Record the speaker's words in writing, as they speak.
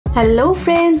Hello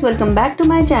friends, welcome back to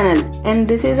my channel, and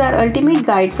this is our ultimate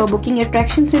guide for booking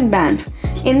attractions in Banff.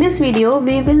 In this video,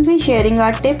 we will be sharing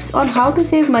our tips on how to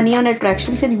save money on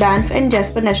attractions in Banff and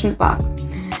Jasper National Park,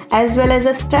 as well as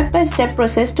a step-by-step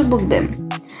process to book them.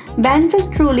 Banff is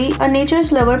truly a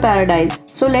nature's lover paradise,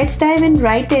 so let's dive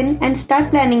right in and start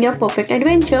planning your perfect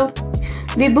adventure.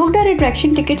 We booked our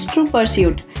attraction tickets through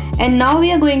Pursuit, and now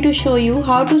we are going to show you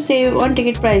how to save on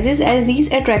ticket prices, as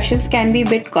these attractions can be a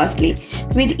bit costly,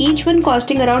 with each one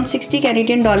costing around 60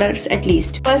 Canadian dollars at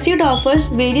least. Pursuit offers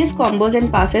various combos and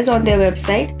passes on their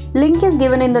website. Link is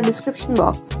given in the description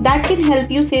box. That can help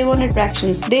you save on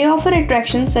attractions. They offer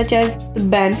attractions such as the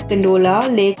Banff Gondola,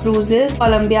 Lake Cruises,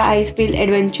 Columbia Icefield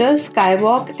Adventure,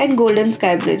 Skywalk, and Golden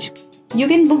Sky Bridge. You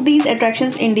can book these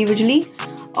attractions individually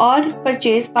or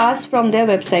purchase pass from their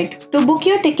website. To book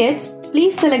your tickets,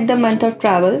 please select the month of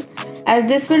travel, as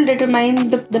this will determine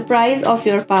the price of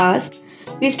your pass.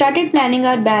 We started planning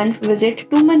our Banff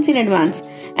visit 2 months in advance,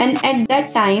 and at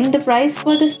that time the price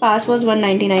for this pass was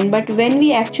 $199, but when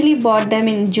we actually bought them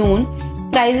in June,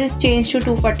 prices changed to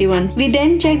 $241. We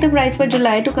then checked the price for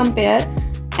July to compare,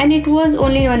 and it was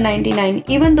only $199,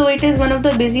 even though it is one of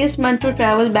the busiest months to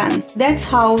travel Banff. That's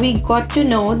how we got to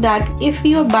know that if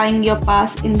you are buying your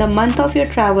pass in the month of your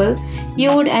travel,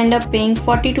 you would end up paying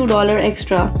 $42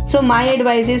 extra. So my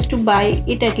advice is to buy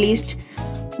it at least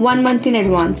 1 month in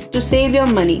advance to save your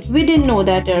money. We didn't know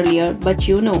that earlier, but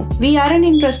you know. We aren't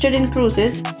interested in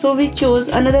cruises, so we chose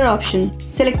another option,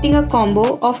 selecting a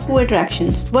combo of 2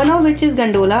 attractions, one of which is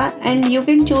Gondola, and you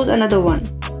can choose another one.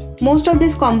 Most of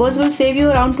these combos will save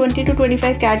you around 20 to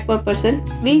 25 CAD per person.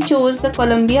 We chose the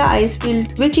Columbia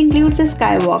Icefield, which includes a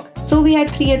skywalk, so we had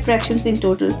 3 attractions in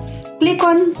total. Click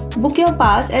on book your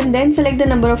pass and then select the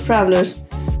number of travelers.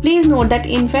 Please note that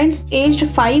infants aged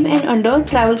 5 and under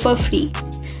travel for free,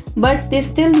 but they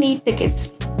still need tickets.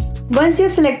 Once you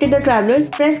have selected the travelers,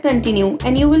 press continue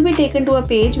and you will be taken to a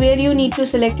page where you need to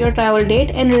select your travel date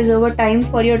and reserve a time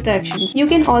for your attractions. You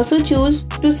can also choose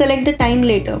to select the time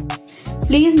later.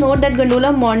 Please note that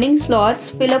Gondola morning slots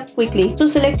fill up quickly, so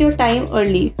select your time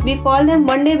early. We called them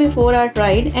one day before our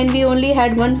ride and we only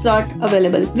had 1 slot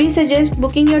available. We suggest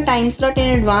booking your time slot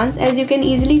in advance, as you can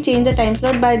easily change the time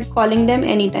slot by calling them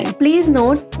anytime. Please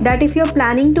note that if you're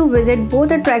planning to visit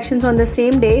both attractions on the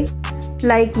same day,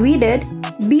 like we did,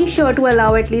 be sure to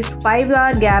allow at least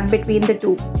 5-hour gap between the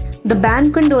two. The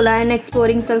Banff Gondola and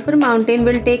exploring Sulphur Mountain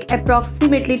will take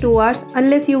approximately 2 hours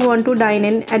unless you want to dine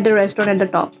in at the restaurant at the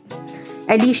top.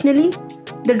 Additionally,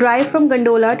 the drive from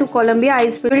Gondola to Columbia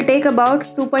Icefield will take about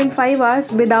 2.5 hours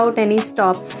without any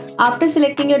stops. After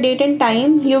selecting your date and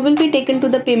time, you will be taken to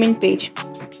the payment page.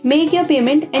 Make your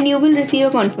payment and you will receive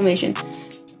a confirmation.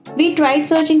 We tried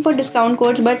searching for discount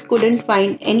codes but couldn't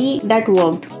find any that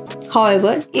worked.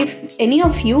 However, if any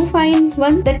of you find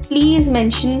one, then please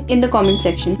mention in the comment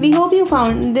section. We hope you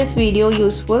found this video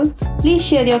useful. Please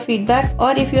share your feedback,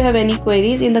 or if you have any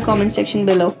queries, in the comment section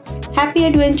below. Happy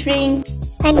adventuring!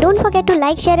 And don't forget to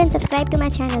like, share and subscribe to my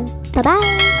channel. Bye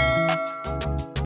bye.